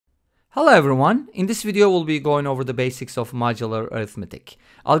Hello everyone, in this video we'll be going over the basics of modular arithmetic.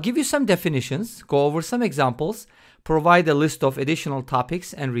 I'll give you some definitions, go over some examples, provide a list of additional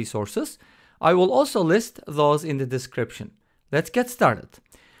topics and resources. I will also list those in the description. Let's get started.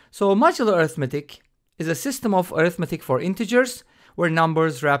 So modular arithmetic is a system of arithmetic for integers where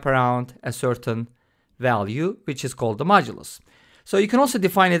numbers wrap around a certain value, which is called the modulus. So you can also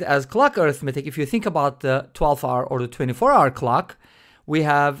define it as clock arithmetic. If you think about the 12-hour or the 24-hour clock, we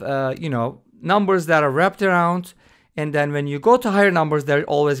have, numbers that are wrapped around, and then when you go to higher numbers, they're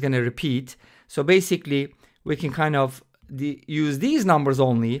always going to repeat. So basically, we can kind of use these numbers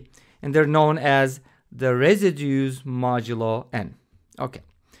only, and they're known as the residues modulo n. Okay,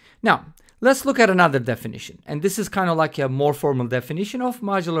 now let's look at another definition, and this is kind of like a more formal definition of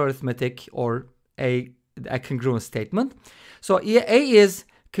modular arithmetic or a congruent statement. So A is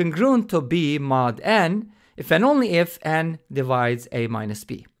congruent to B mod n if and only if n divides a minus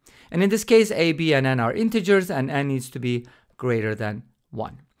b. And in this case, a, b, and n are integers, and n needs to be greater than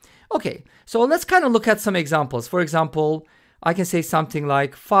 1. Okay, so let's kind of look at some examples. For example, I can say something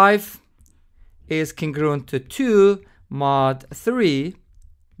like 5 is congruent to 2 mod 3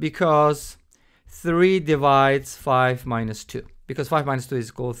 because 3 divides 5 minus 2. Because 5 minus 2 is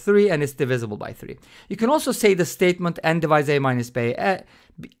equal to 3 and it's divisible by 3. You can also say the statement n divides a minus b as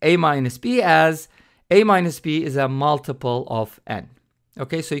a minus b is a multiple of n.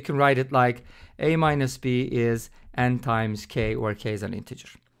 Okay, so you can write it like a minus b is n times k, where k is an integer.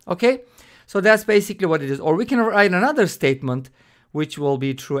 Okay, so that's basically what it is. Or we can write another statement which will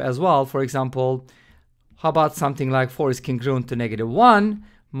be true as well. For example, how about something like 4 is congruent to negative 1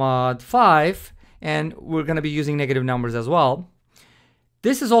 mod 5, and we're going to be using negative numbers as well.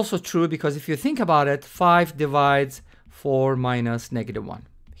 This is also true because if you think about it, 5 divides 4 minus negative 1.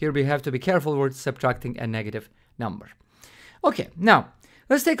 Here we have to be careful, we're subtracting a negative number. Okay, now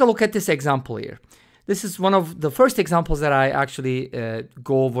let's take a look at this example here. This is one of the first examples that I actually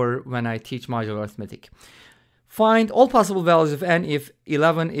go over when I teach modular arithmetic. Find all possible values of n if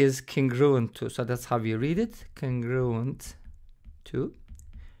 11 is congruent to, so that's how we read it, congruent to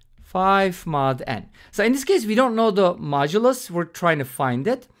 5 mod n. So in this case, we don't know the modulus, we're trying to find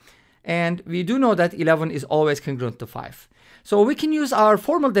it. And we do know that 11 is always congruent to 5. So we can use our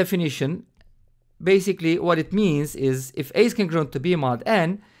formal definition. Basically, what it means is if a is congruent to b mod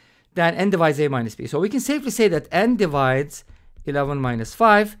n, then n divides a minus b. So we can safely say that n divides 11 minus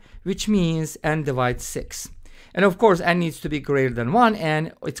 5, which means n divides 6. And of course, n needs to be greater than 1,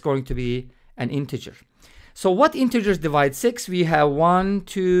 and it's going to be an integer. So what integers divide 6? We have 1,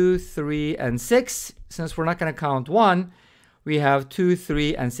 2, 3, and 6. Since we're not going to count 1, we have 2,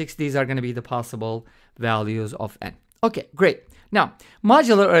 3, and 6. These are going to be the possible values of n. Okay, great. Now,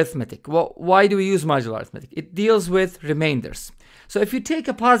 modular arithmetic. Well, why do we use modular arithmetic? It deals with remainders. So if you take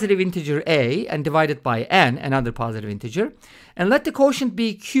a positive integer a and divide it by n, another positive integer, and let the quotient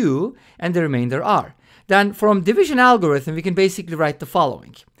be q and the remainder r, then from division algorithm, we can basically write the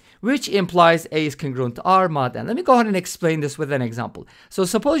following, which implies a is congruent to r mod n. Let me go ahead and explain this with an example. So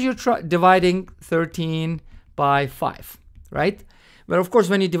suppose you're dividing 13 by 5, right? But of course,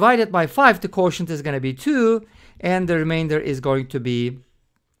 when you divide it by 5, the quotient is going to be 2, and the remainder is going to be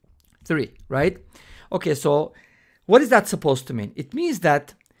 3, right? Okay, so what is that supposed to mean? It means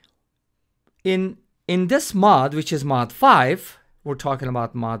that in this mod, which is mod 5, we're talking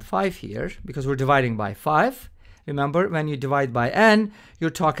about mod 5 here, because we're dividing by 5. Remember, when you divide by n, you're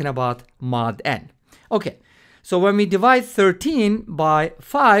talking about mod n. Okay, so when we divide 13 by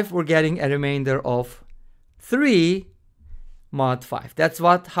 5, we're getting a remainder of 3 mod 5. That's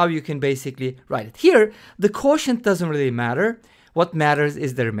how you can basically write it. Here, the quotient doesn't really matter. What matters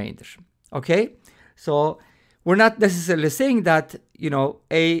is the remainder. Okay? So we're not necessarily saying that,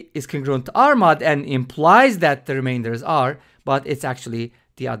 a is congruent to r mod n implies that the remainders are, but it's actually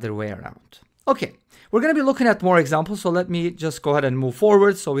the other way around. Okay, we're going to be looking at more examples, so let me just go ahead and move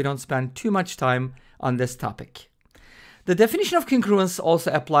forward so we don't spend too much time on this topic. The definition of congruence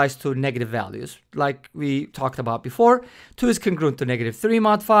also applies to negative values, like we talked about before. 2 is congruent to negative 3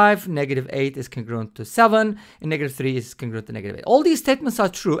 mod 5, negative 8 is congruent to 7, and negative 3 is congruent to negative 8. All these statements are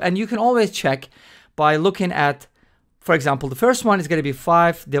true, and you can always check by looking at, for example, the first one is going to be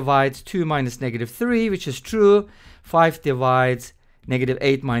 5 divides 2 minus negative 3, which is true. 5 divides negative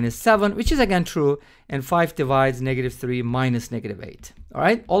 8 minus 7, which is again true, and 5 divides negative 3 minus negative 8. All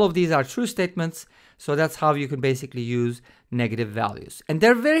right, all of these are true statements. So that's how you can basically use negative values. And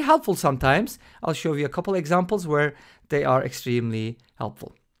they're very helpful sometimes. I'll show you a couple examples where they are extremely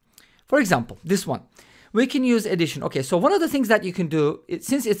helpful. For example, this one. We can use addition. Okay, so one of the things that you can do,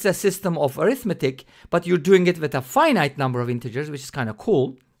 since it's a system of arithmetic, but you're doing it with a finite number of integers, which is kind of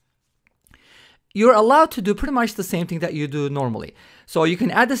cool, you're allowed to do pretty much the same thing that you do normally. So you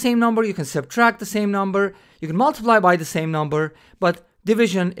can add the same number, you can subtract the same number, you can multiply by the same number, but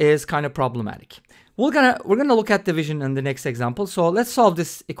division is kind of problematic. We're gonna look at division in the next example. So let's solve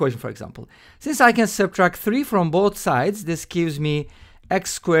this equation, for example. Since I can subtract 3 from both sides, this gives me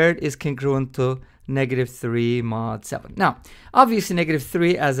x squared is congruent to -3 mod 7. Now, obviously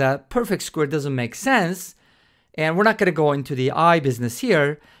 -3 as a perfect square doesn't make sense, and we're not going to go into the I business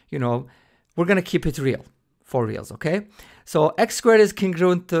here. You know, we're going to keep it real, for reals, okay? So x squared is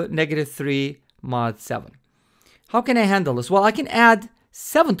congruent to -3 mod 7. How can I handle this? Well, I can add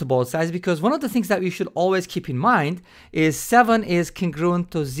 7 to both sides, because one of the things that we should always keep in mind is 7 is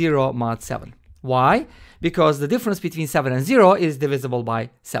congruent to 0 mod 7. Why? Because the difference between 7 and 0 is divisible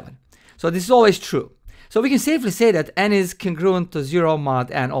by 7. So this is always true. So we can safely say that n is congruent to 0 mod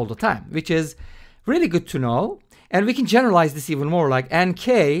n all the time, which is really good to know. And we can generalize this even more, like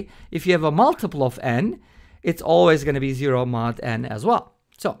nk, if you have a multiple of n, it's always going to be 0 mod n as well.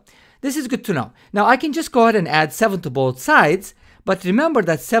 So this is good to know. Now I can just go ahead and add 7 to both sides, but remember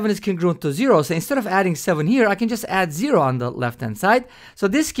that 7 is congruent to 0, so instead of adding 7 here, I can just add 0 on the left-hand side. So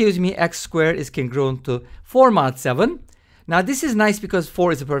this gives me x squared is congruent to 4 mod 7. Now this is nice because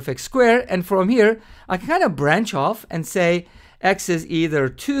 4 is a perfect square, and from here, I can kind of branch off and say x is either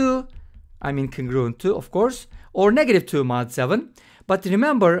 2, I mean congruent to, of course, or -2 mod 7. But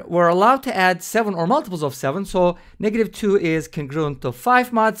remember, we're allowed to add 7 or multiples of 7, so -2 is congruent to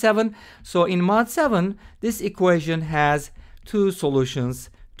 5 mod 7. So in mod 7, this equation has 2 solutions,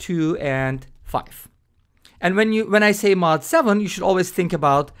 2 and 5. And when I say mod 7, you should always think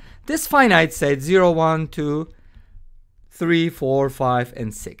about this finite set 0, 1, 2, 3, 4, 5,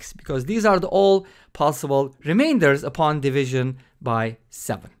 and 6, because these are the all possible remainders upon division by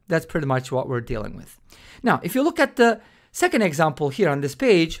 7. That's pretty much what we're dealing with. Now, if you look at the second example here on this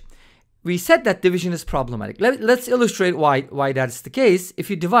page, we said that division is problematic. Let's illustrate why that's the case. If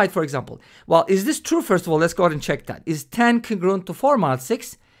you divide, for example, well, is this true? First of all, let's go ahead and check that. Is 10 congruent to 4 mod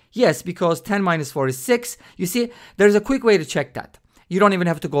 6? Yes, because 10 minus 4 is 6. You see, there's a quick way to check that. You don't even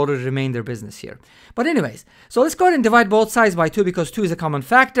have to go to the remainder business here. But anyways, so let's go ahead and divide both sides by 2, because 2 is a common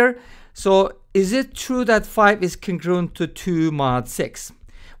factor. So is it true that 5 is congruent to 2 mod 6?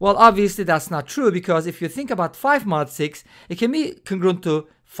 Well, obviously that's not true, because if you think about 5 mod 6, it can be congruent to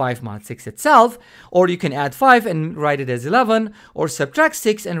 5 mod 6 itself, or you can add 5 and write it as 11, or subtract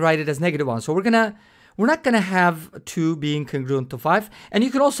 6 and write it as -1. So we're not gonna have 2 being congruent to 5. And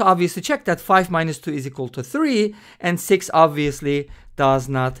you can also obviously check that 5 minus 2 is equal to 3, and 6 obviously does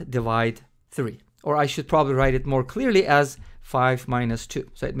not divide 3. Or I should probably write it more clearly as 5 minus 2.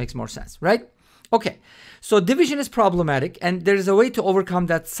 So it makes more sense, right? Okay, so division is problematic, and there is a way to overcome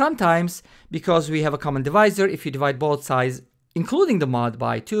that sometimes, because we have a common divisor. If you divide both sides, including the mod,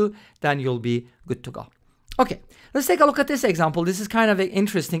 by 2, then you'll be good to go. Okay, let's take a look at this example. This is kind of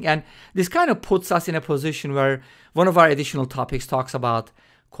interesting, and this kind of puts us in a position where one of our additional topics talks about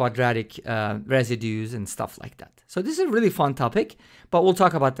quadratic residues and stuff like that. So this is a really fun topic, but we'll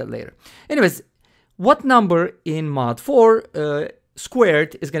talk about that later. Anyways, what number in mod 4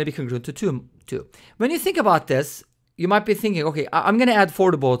 squared is going to be congruent to 2? When you think about this, you might be thinking, okay, I'm going to add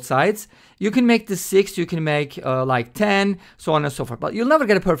 4 to both sides. You can make this 6, you can make like 10, so on and so forth, but you'll never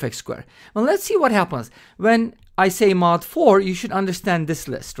get a perfect square. Well, let's see what happens. When I say mod 4, you should understand this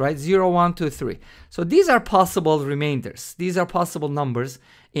list, right? 0, 1, 2, 3. So these are possible remainders. These are possible numbers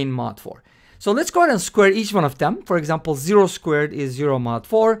in mod 4. So let's go ahead and square each one of them. For example, 0 squared is 0 mod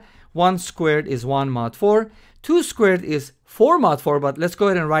 4. 1 squared is 1 mod 4. 2 squared is 4 mod 4, but let's go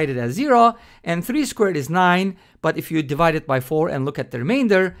ahead and write it as 0. And 3 squared is 9, but if you divide it by 4 and look at the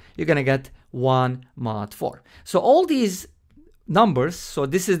remainder, you're going to get 1 mod 4. So all these numbers, so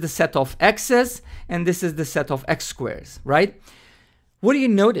this is the set of x's, and this is the set of x squares, right? What do you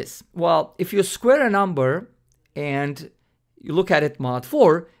notice? Well, if you square a number and you look at it mod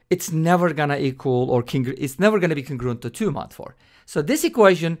 4, it's never going to equal, or it's never going to be congruent to 2 mod 4. So this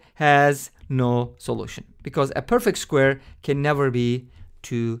equation has no solution, because a perfect square can never be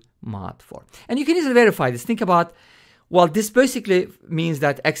 2 mod 4. And you can easily verify this. Think about, well, this basically means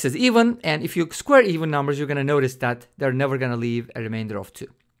that x is even, and if you square even numbers, you're going to notice that they're never going to leave a remainder of 2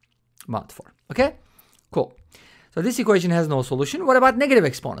 mod 4. Okay, cool. So this equation has no solution. What about negative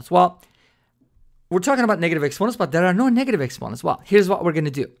exponents? Well, we're talking about negative exponents, but there are no negative exponents. Well, here's what we're going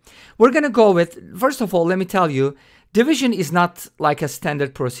to do. We're going to go with, first of all, let me tell you, division is not like a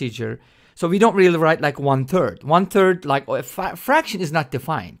standard procedure. So we don't really write like 1/3. 1/3, like a fraction is not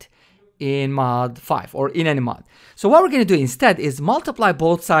defined in mod 5 or in any mod. So what we're going to do instead is multiply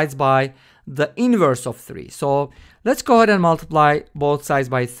both sides by the inverse of 3. So let's go ahead and multiply both sides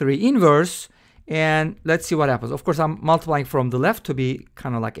by 3 inverse. And let's see what happens. Of course, I'm multiplying from the left to be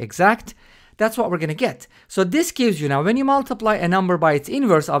kind of like exact. That's what we're going to get. So this gives you, now when you multiply a number by its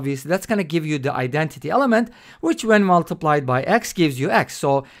inverse, obviously that's going to give you the identity element, which when multiplied by x gives you x.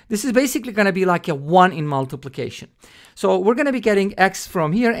 So this is basically going to be like a 1 in multiplication. So we're going to be getting x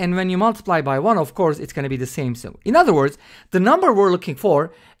from here, and when you multiply by 1, of course, it's going to be the same. So in other words, the number we're looking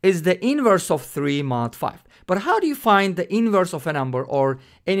for is the inverse of 3 mod 5. But how do you find the inverse of a number or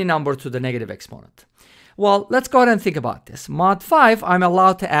any number to the negative exponent? Well, let's go ahead and think about this. Mod 5, I'm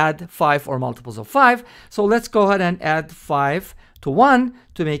allowed to add 5 or multiples of 5. So let's go ahead and add 5 to 1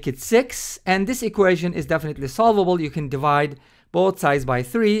 to make it 6. And this equation is definitely solvable. You can divide both sides by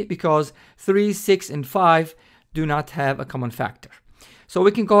 3 because 3, 6, and 5 do not have a common factor. So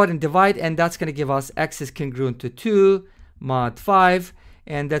we can go ahead and divide, and that's going to give us x is congruent to 2 mod 5.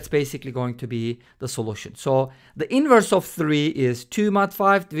 And that's basically going to be the solution. So the inverse of 3 is 2 mod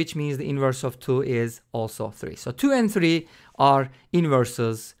 5, which means the inverse of 2 is also 3. So 2 and 3 are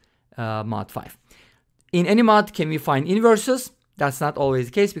inverses mod 5. In any mod, can we find inverses? That's not always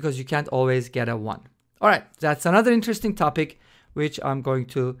the case because you can't always get a 1. All right, that's another interesting topic, which I'm going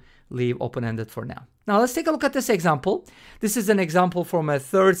to leave open-ended for now. Now let's take a look at this example. This is an example from a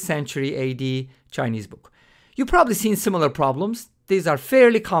 3rd century AD Chinese book. You've probably seen similar problems. These are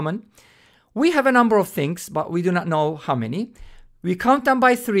fairly common. We have a number of things, but we do not know how many. We count them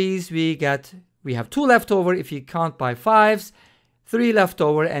by 3s. We have 2 left over. If you count by 5s, 3 left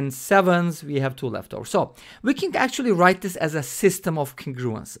over, and 7s, we have 2 left over. So we can actually write this as a system of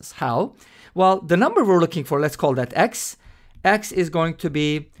congruences. How? Well, the number we're looking for, let's call that x. X is going to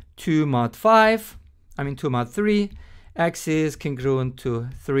be 2 mod 3. X is congruent to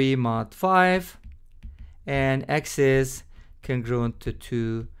 3 mod 5. And x is congruent to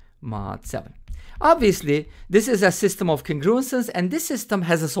 2 mod 7. Obviously, this is a system of congruences, and this system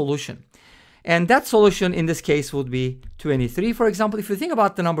has a solution. And that solution in this case would be 23. For example, if you think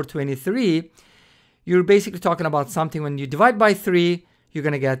about the number 23, you're basically talking about something when you divide by 3, you're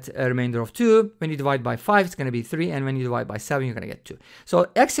going to get a remainder of 2. When you divide by 5, it's going to be 3. And when you divide by 7, you're going to get 2.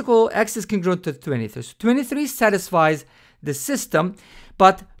 So x is congruent to 23. So 23 satisfies the system.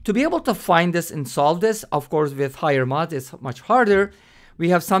 But to be able to find this and solve this, of course, with higher mods, it's much harder. We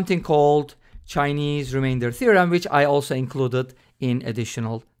have something called Chinese remainder theorem, which I also included in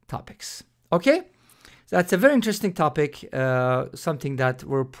additional topics. Okay? So that's a very interesting topic, something that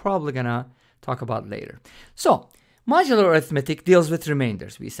we're probably going to talk about later. So modular arithmetic deals with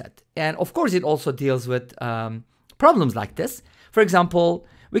remainders, we said. And of course, it also deals with problems like this. For example,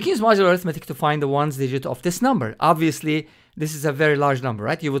 we can use modular arithmetic to find the ones digit of this number. Obviously, this is a very large number,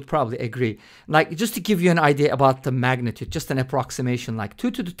 right? You would probably agree. Like, just to give you an idea about the magnitude, just an approximation, like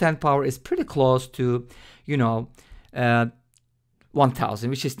 2 to the 10th power is pretty close to, 1000,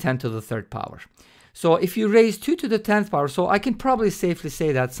 which is 10 to the 3rd power. So if you raise 2 to the 10th power, so I can probably safely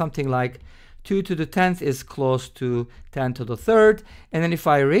say that something like 2 to the 10th is close to 10 to the 3rd. And then if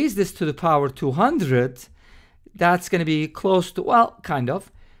I raise this to the power 200, that's going to be close to, well, kind of,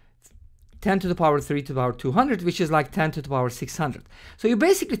 10 to the power 3 to the power 200, which is like 10 to the power 600. So you're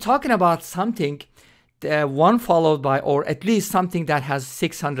basically talking about something, one followed by, or at least something that has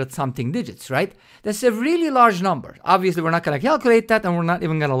 600 something digits, right? That's a really large number. Obviously, we're not going to calculate that, and we're not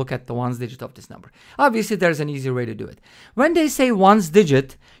even going to look at the ones digit of this number. Obviously, there's an easier way to do it. When they say ones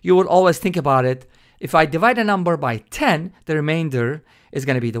digit, you would always think about it. If I divide a number by 10, the remainder is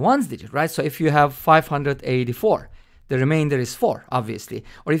going to be the ones digit, right? So if you have 584, the remainder is 4, obviously.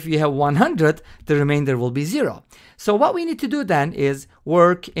 Or if you have 100, the remainder will be 0. So what we need to do then is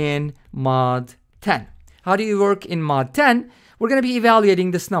work in mod 10. How do you work in mod 10? We're going to be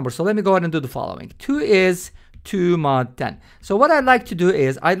evaluating this number. So let me go ahead and do the following. 2 is 2 mod 10. So what I'd like to do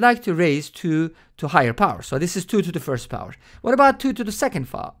is I'd like to raise 2 to higher power. So this is 2 to the 1st power. What about 2 to the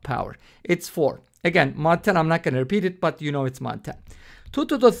 2nd power? It's 4. Again, mod 10, I'm not going to repeat it, but you know it's mod 10. 2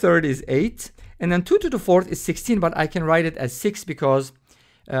 to the 3rd is 8. And then 2 to the 4th is 16, but I can write it as 6 because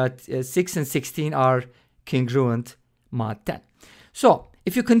 6 and 16 are congruent mod 10. So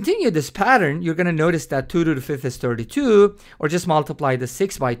if you continue this pattern, you're going to notice that 2 to the 5th is 32, or just multiply the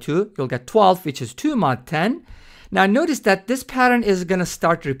 6 by 2, you'll get 12, which is 2 mod 10. Now notice that this pattern is going to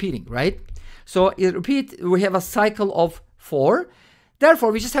start repeating, right? So we have a cycle of 4.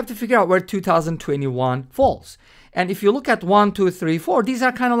 Therefore, we just have to figure out where 2021 falls. And if you look at 1, 2, 3, 4, these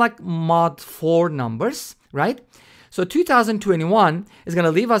are kind of like mod 4 numbers, right? So 2021 is going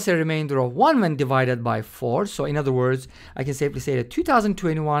to leave us a remainder of 1 when divided by 4. So in other words, I can safely say that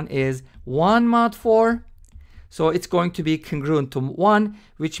 2021 is 1 mod 4. So it's going to be congruent to 1,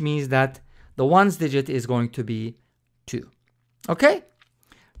 which means that the ones digit is going to be 2. Okay?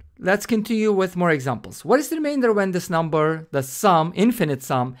 let's continue with more examples. What is the remainder when this number, the sum, infinite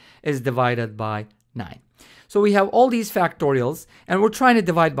sum, is divided by 9? So we have all these factorials, and we're trying to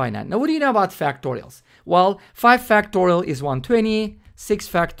divide by 9. Now, what do you know about factorials? Well, 5 factorial is 120, 6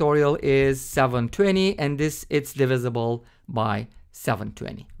 factorial is 720, and it's divisible by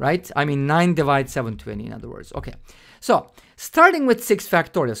 720, right? I mean, 9 divides 720, in other words. Okay, so starting with 6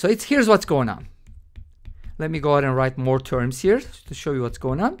 factorial. So here's what's going on. Let me go ahead and write more terms here to show you what's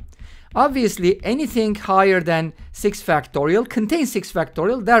going on. Obviously, anything higher than 6 factorial contains 6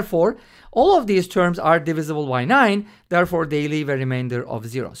 factorial. Therefore, all of these terms are divisible by 9. Therefore, they leave a remainder of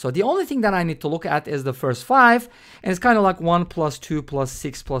 0. So the only thing that I need to look at is the first 5. And it's kind of like 1 plus 2 plus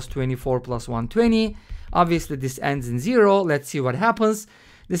 6 plus 24 plus 120. Obviously, this ends in 0. Let's see what happens.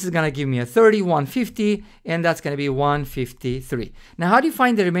 This is going to give me a 30, 150, and that's going to be 153. Now, how do you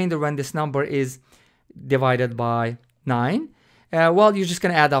find the remainder when this number is divided by 9? Well, you're just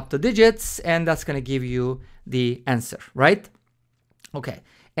going to add up the digits, and that's going to give you the answer, right? Okay,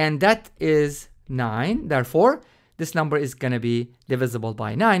 and that is 9. Therefore, this number is going to be divisible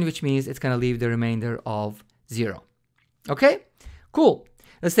by 9, which means it's going to leave the remainder of 0. Okay, cool.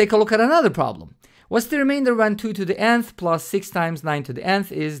 Let's take a look at another problem. What's the remainder when 2 to the nth plus 6 times 9 to the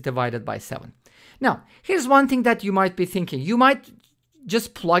nth is divided by 7? Now, here's one thing that you might be thinking. You might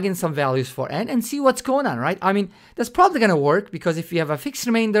just plug in some values for n and see what's going on, right? I mean, that's probably going to work because if you have a fixed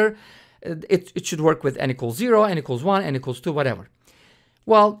remainder, it should work with n equals 0, n equals 1, n equals 2, whatever.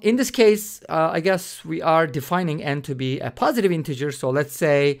 Well, in this case, I guess we are defining n to be a positive integer. So let's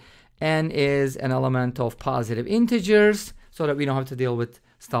say n is an element of positive integers so that we don't have to deal with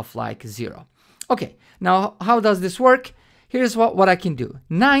stuff like 0. Okay, now how does this work? Here's what I can do.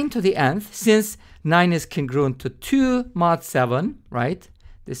 9 to the nth, since 9 is congruent to 2 mod 7, right?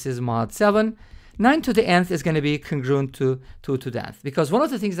 This is mod 7. 9 to the nth is going to be congruent to 2 to the nth. Because one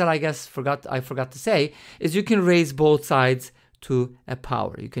of the things that I guess I forgot to say is you can raise both sides to a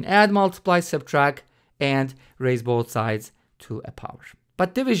power. You can add, multiply, subtract, and raise both sides to a power.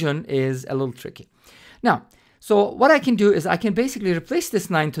 But division is a little tricky. Now, so what I can do is I can basically replace this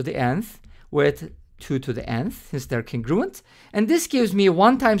 9 to the nth with 2 to the nth, since they're congruent. And this gives me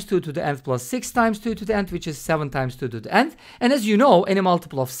 1 times 2 to the nth plus 6 times 2 to the nth, which is 7 times 2 to the nth. And as you know, any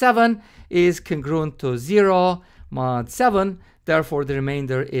multiple of 7 is congruent to 0 mod 7. Therefore, the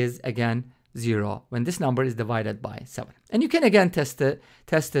remainder is, again, 0 when this number is divided by 7. And you can, again, test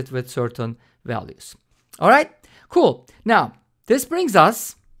it with certain values. All right, cool. Now, this brings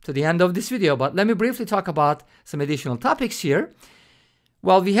us to the end of this video, but let me briefly talk about some additional topics here.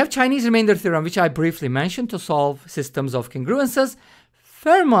 Well, we have Chinese remainder theorem, which I briefly mentioned to solve systems of congruences.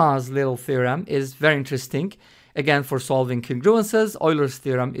 Fermat's little theorem is very interesting, again, for solving congruences. Euler's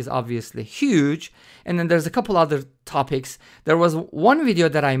theorem is obviously huge. And then there's a couple other topics. There was one video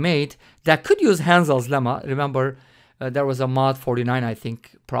that I made that could use Hansel's lemma. Remember, there was a mod 49, I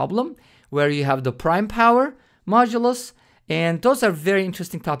think, problem, where you have the prime power modulus. And those are very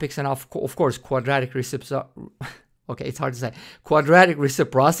interesting topics. And of course, quadratic reciprocity. Okay, it's hard to say. Quadratic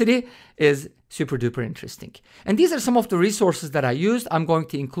reciprocity is super duper interesting. And these are some of the resources that I used. I'm going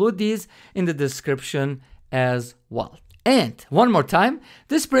to include these in the description as well. And one more time,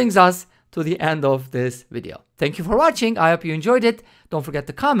 this brings us to the end of this video. Thank you for watching. I hope you enjoyed it. Don't forget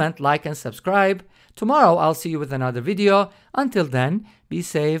to comment, like, and subscribe. Tomorrow, I'll see you with another video. Until then, be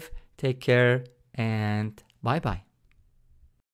safe, take care, and bye-bye.